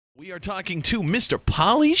We are talking to Mr.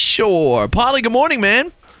 Pauly Shore. Pauly, good morning,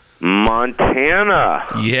 man. Montana.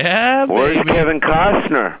 Yeah, Where's baby. Kevin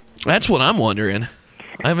Costner? That's what I'm wondering.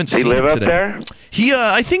 I haven't Does he seen live him up today. there?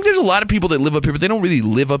 I think there's a lot of people that live up here, but they don't really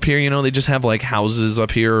live up here, you know. They just have, like, houses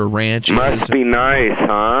up here or ranches. Must be nice,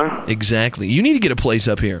 huh? Exactly. You need to get a place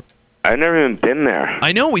up here. I've never even been there.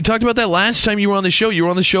 I know. We talked about that last time you were on the show. You were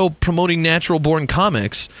on the show promoting Natural Born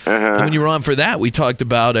Comics. And when you were on for that, we talked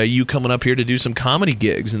about you coming up here to do some comedy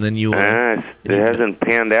gigs, and then you... It hasn't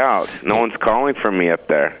panned out. No one's calling for me up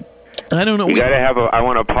there. I don't know. You gotta have I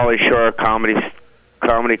want a Pauly Shore comedy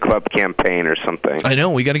club campaign or something. I know,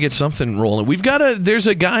 we got to get something rolling. There's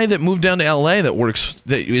a guy that moved down to LA that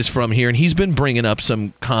is from here, and he's been bringing up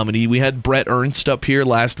some comedy. We had Brett Ernst up here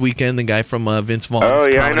last weekend, the guy from Vince Vaughn's Oh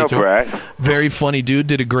yeah, I know tour. Brett. Very funny dude.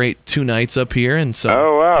 Did a great 2 nights up here, and so.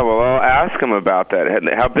 Oh wow, well I'll ask him about that.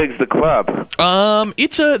 How big's the club? I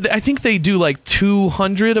think they do like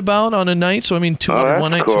 200 about on a night. So I mean, 200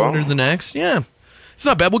 one night, cool. 200 the next. Yeah. It's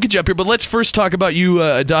not bad. We'll get you up here, but let's first talk about you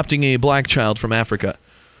adopting a black child from Africa.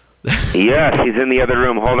 Yes, he's in the other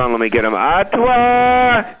room. Hold on, let me get him.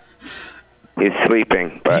 Atwa! He's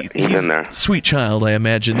sleeping, but he's in there. Sweet child, I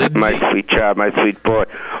imagine. My sweet child, my sweet boy.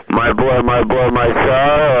 My boy, my boy, my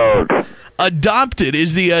child. Adopted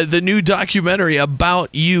is the new documentary about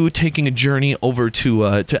you taking a journey over to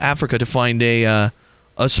Africa to find a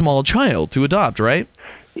small child to adopt, right?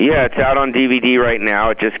 Yeah, it's out on DVD right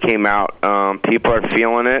now. It just came out. People are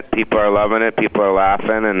feeling it. People are loving it. People are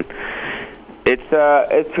laughing, and it's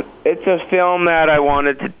a film that I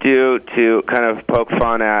wanted to do to kind of poke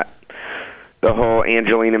fun at the whole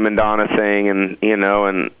Angelina Madonna thing, and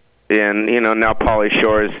now Pauly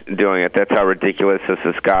Shore is doing it. That's how ridiculous this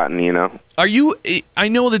has gotten, you know. I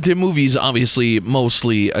know that the movie's obviously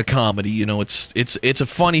mostly a comedy, you know, it's a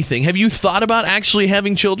funny thing. Have you thought about actually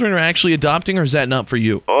having children or actually adopting, or is that not for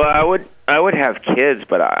you? Well, I would have kids,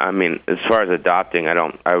 but I mean, as far as adopting,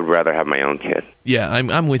 I would rather have my own kid. Yeah,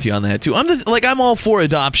 I'm with you on that too. I'm all for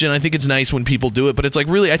adoption. I think it's nice when people do it, but it's like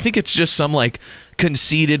really, I think it's just some like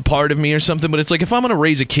conceited part of me or something. But it's like if I'm gonna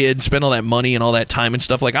raise a kid, spend all that money and all that time and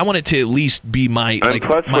stuff, like I want it to at least be my and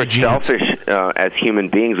plus my we're genes. selfish as human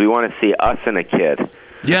beings. We want to see us in a kid.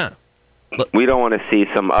 Yeah. We don't want to see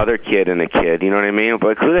some other kid in a kid. You know what I mean?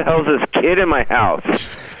 Like, who the hell's this kid in my house?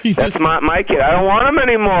 That's my kid. I don't want him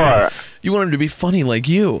anymore. You want him to be funny like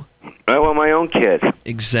you. I want my own kid.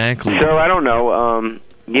 Exactly. So I don't know.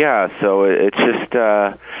 Yeah. So it's just.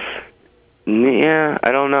 Yeah,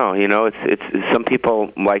 I don't know. You know, it's some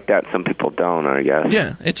people like that, some people don't, I guess.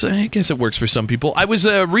 Yeah, I guess it works for some people. I was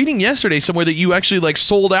reading yesterday somewhere that you actually like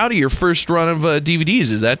sold out of your first run of DVDs.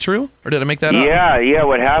 Is that true, or did I make that up? Yeah.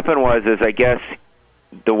 What happened was, I guess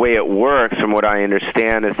the way it works, from what I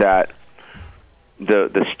understand, is that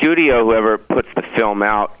the studio, whoever puts the film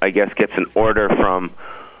out, I guess gets an order from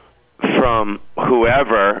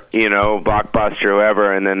whoever, you know, Blockbuster,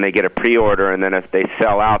 whoever, and then they get a pre-order, and then if they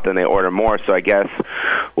sell out, then they order more. So I guess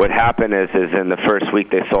what happened is in the first week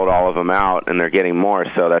they sold all of them out, and they're getting more.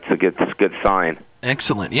 So that's a good sign.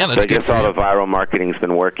 Excellent. Yeah, that's so I guess all the viral marketing's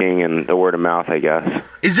been working, and the word of mouth, I guess.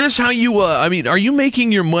 Is this how you? I mean, are you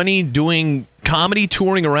making your money doing comedy,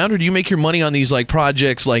 touring around, or do you make your money on these like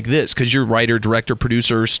projects like this? Because you're writer, director,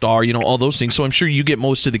 producer, star, you know, all those things. So I'm sure you get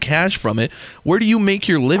most of the cash from it. Where do you make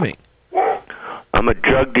your living? I'm a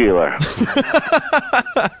drug dealer.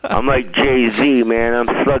 I'm like Jay-Z, man.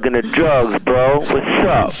 I'm slugging the drugs, bro. What's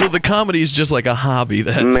up? So the comedy is just like a hobby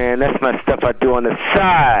then? Man, that's my stuff I do on the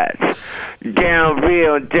side. Down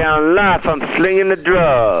real, down life, I'm slinging the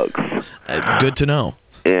drugs. Good to know.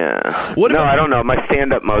 Yeah. I don't know. My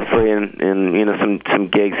stand-up mostly, and you know, some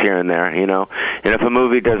gigs here and there, you know. And if a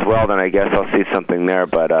movie does well, then I guess I'll see something there,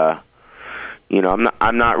 but you know,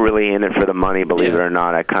 I'm not really in it for the money, believe it or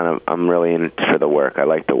not. I'm really in it for the work. I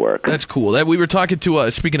like the work. That's cool. We were talking to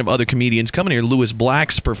speaking of other comedians coming here, Louis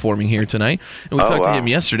Black's performing here tonight, and we talked to him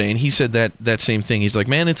yesterday, and he said that same thing. He's like,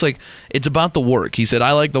 man, it's about the work. He said,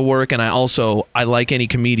 I like the work, and I like any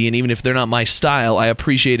comedian, even if they're not my style. I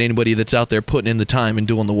appreciate anybody that's out there putting in the time and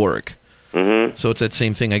doing the work. Mm-hmm. So it's that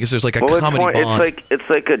same thing. I guess there's like a comedy bond. It's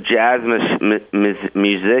like a jazz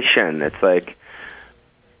musician. It's like,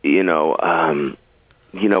 you know,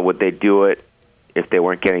 would they do it if they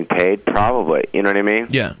weren't getting paid? Probably. You know what I mean?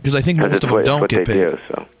 Yeah, because I think most of them don't get paid. Do,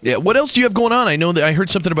 so. Yeah. What else do you have going on? I know that I heard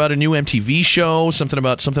something about a new MTV show, something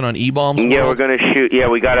on E-Bombs. Yeah, we're going to shoot. Yeah,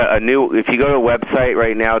 we got a new. If you go to a website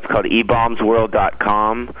right now, it's called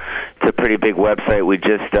ebombsworld.com. It's a pretty big website. We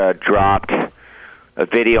just dropped a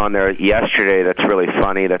video on there yesterday that's really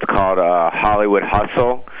funny. That's called Hollywood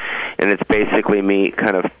Hustle, and it's basically me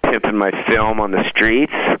kind of pimping my film on the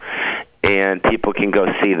streets. and people can go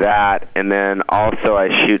see that. And then also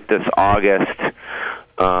I shoot this August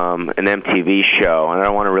an MTV show, and I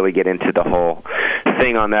don't want to really get into the whole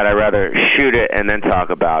thing on that. I'd rather shoot it and then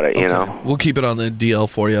talk about it, you know? We'll keep it on the DL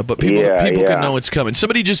for you, but people can know it's coming.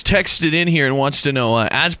 Somebody just texted in here and wants to know,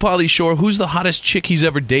 as Pauly Shore, who's the hottest chick he's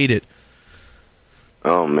ever dated?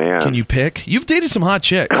 Oh, man. Can you pick? You've dated some hot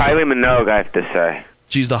chicks. Kylie Minogue, I have to say.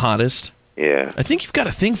 She's the hottest? Yeah. I think you've got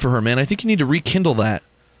a thing for her, man. I think you need to rekindle that.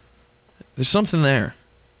 There's something there.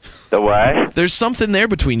 The what? There's something there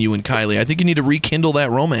between you and Kylie. I think you need to rekindle that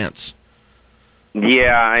romance.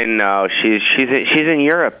 Yeah, I know. She's in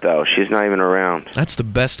Europe, though. She's not even around. That's the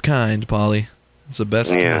best kind, Pauly. It's the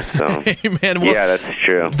best. Yeah, so. Hey, man, well, yeah, that's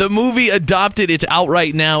true. The movie Adopted, it's out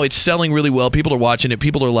right now. It's selling really well. People are watching it.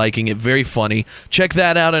 People are liking it. Very funny. Check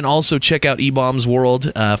that out, and also check out E-Bomb's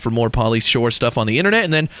World for more Pauly Shore stuff on the internet.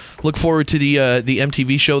 And then look forward to the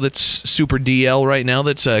MTV show that's super DL right now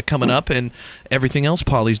that's coming up, and everything else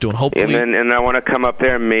Pauly's doing. Hopefully, and I want to come up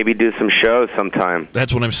there and maybe do some shows sometime.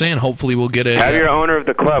 That's what I'm saying. Hopefully, we'll get a. Have your owner of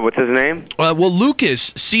the club. What's his name? Well,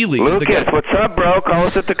 Lucas Seeley. Lucas, is the guy. What's up, bro? Call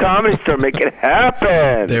us at the Comedy Store. Make it happen.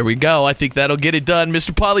 There we go. I think that'll get it done.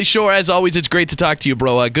 Mr. Pauly Shore, as always, it's great to talk to you,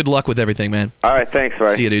 bro. Good luck with everything, man. All right, thanks,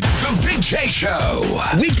 buddy. See you, dude. The Big J Show.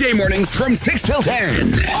 Weekday mornings from 6 till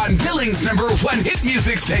 10 on Billings' #1 hit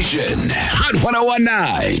music station, Hot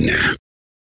 101.9.